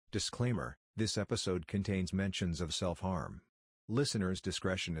Disclaimer: this episode contains mentions of self-harm. Listeners'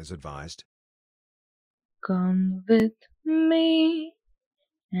 discretion is advised. Come with me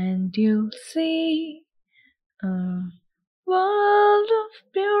and you'll see a world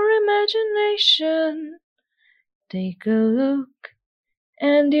of pure imagination. Take a look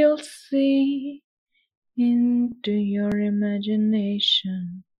and you'll see into your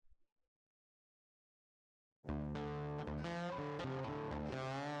imagination.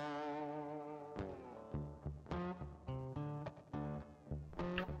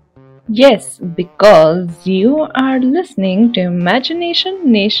 Yes, because you are listening to Imagination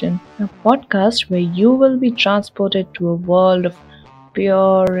Nation, a podcast where you will be transported to a world of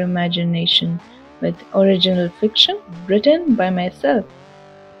pure imagination with original fiction written by myself.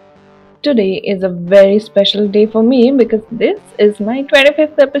 Today is a very special day for me because this is my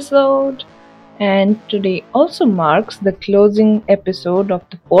 25th episode. And today also marks the closing episode of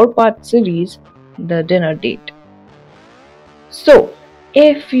the 4-part series, The Dinner Date. So,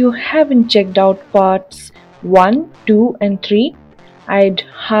 if you haven't checked out parts 1, 2, and 3, I'd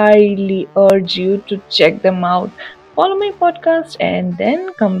highly urge you to check them out. Follow my podcast and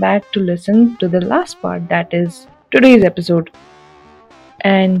then come back to listen to the last part, that is today's episode.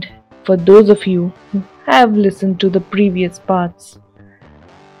 And for those of you who have listened to the previous parts,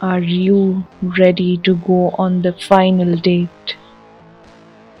 are you ready to go on the final date?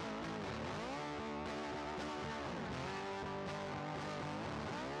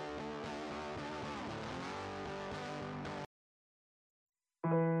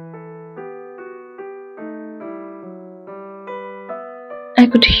 I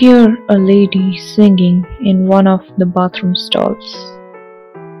could hear a lady singing in one of the bathroom stalls.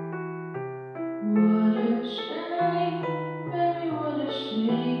 What a shame, baby, what a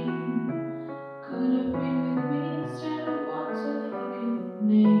shame. Could have been with me instead of what's a fucking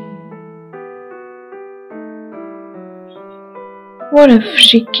name. What if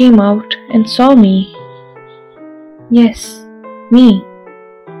she came out and saw me? Yes, me.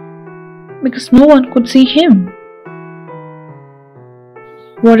 Because no one could see him.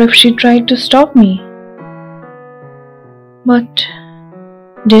 What if she tried to stop me? But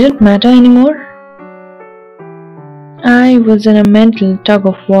did it matter anymore? I was in a mental tug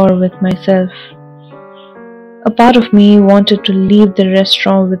of war with myself. A part of me wanted to leave the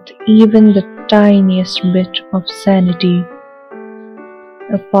restaurant with even the tiniest bit of sanity.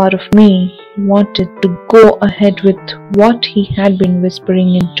 A part of me wanted to go ahead with what he had been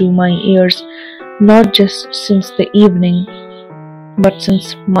whispering into my ears, not just since the evening, but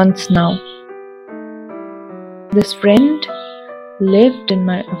since months now. This friend lived in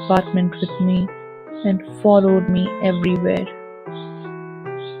my apartment with me and followed me everywhere.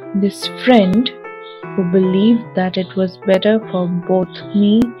 This friend who believed that it was better for both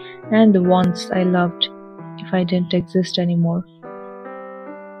me and the ones I loved if I didn't exist anymore.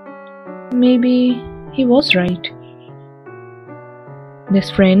 Maybe he was right.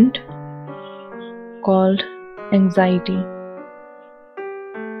 This friend called anxiety.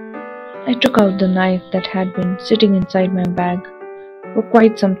 I took out the knife that had been sitting inside my bag for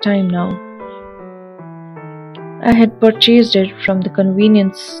quite some time now. I had purchased it from the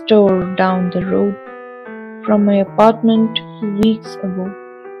convenience store down the road from my apartment weeks ago,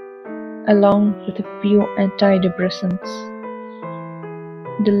 along with a few antidepressants.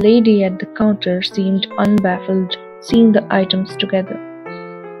 The lady at the counter seemed unbaffled seeing the items together.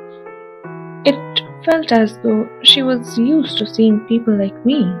 It felt as though she was used to seeing people like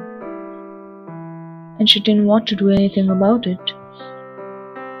me, and she didn't want to do anything about it.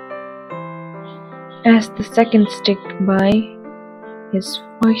 As the seconds ticked by, his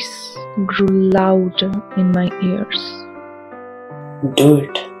voice grew louder in my ears. Do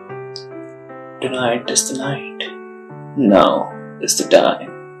it. Tonight is the night. Now is the time.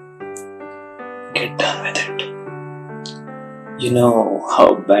 Get done with it. You know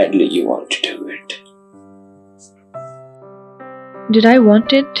how badly you want to do it. Did I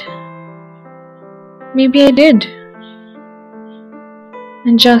want it? Maybe I did.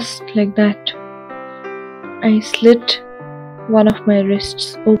 And just like that, I slit one of my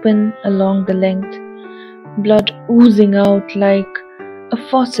wrists open along the length, blood oozing out like a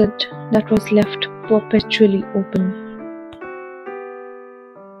faucet that was left perpetually open.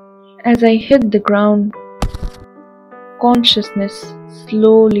 As I hit the ground, consciousness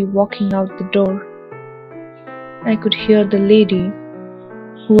slowly walking out the door, I could hear the lady,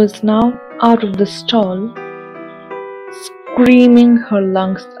 who was now out of the stall, screaming her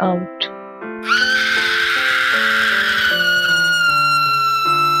lungs out.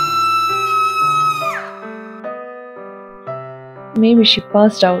 Maybe she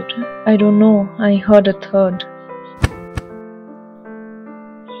passed out. I don't know. I heard a third.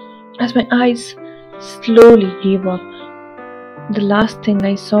 As my eyes slowly gave up, the last thing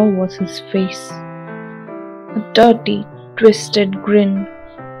I saw was his face. A dirty, twisted grin,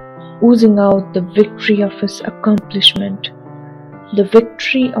 oozing out the victory of his accomplishment. The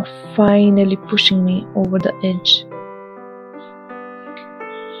victory of finally pushing me over the edge.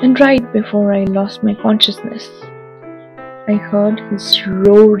 And right before I lost my consciousness, I heard his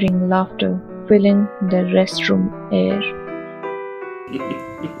roaring laughter filling the restroom air.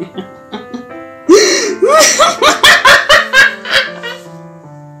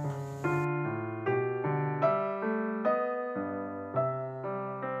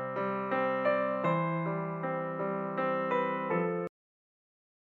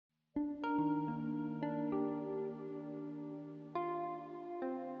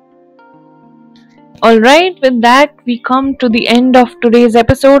 Alright, with that, we come to the end of today's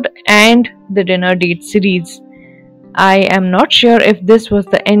episode and the dinner date series. I am not sure if this was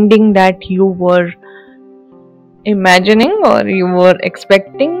the ending that you were imagining or you were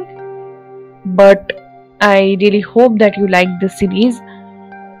expecting, but I really hope that you liked this series.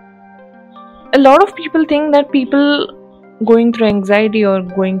 A lot of people think that people going through anxiety or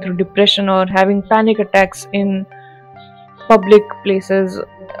going through depression or having panic attacks in public places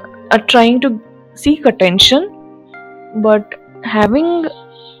are trying to seek attention, but having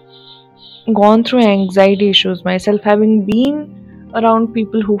gone through anxiety issues myself, having been around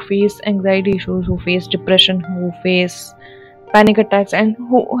people who face anxiety issues, who face depression, who face panic attacks, and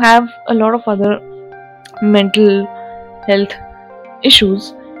who have a lot of other mental health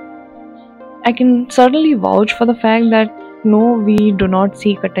issues, I can certainly vouch for the fact that no, we do not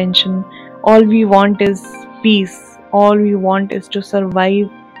seek attention. All we want is peace. All we want is to survive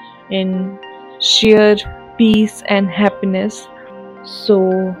in sheer peace and happiness.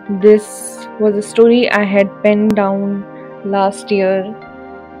 So this was a story I had penned down last year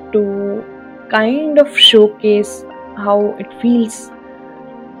to kind of showcase how it feels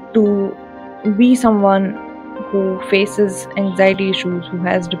to be someone who faces anxiety issues, who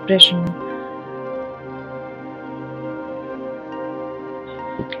has depression.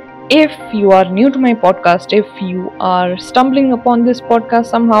 If you are new to my podcast, if you are stumbling upon this podcast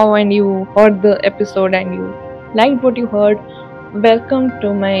somehow and you heard the episode and you liked what you heard, welcome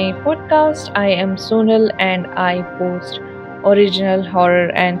to my podcast. I am Sonal and I post original horror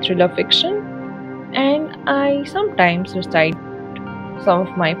and thriller fiction, and I sometimes recite some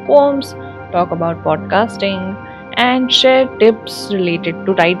of my poems, talk about podcasting, and share tips related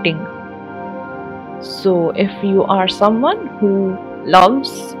to writing. So if you are someone who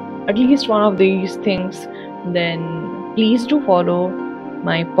loves at least one of these things, then please do follow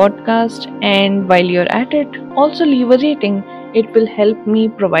my podcast, and while you're at it, also leave a rating. It will help me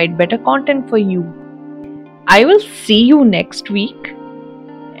provide better content for you. I will see you next week,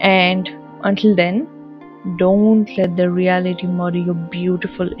 and until then, don't let the reality murder your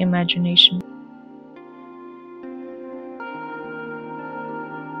beautiful imagination.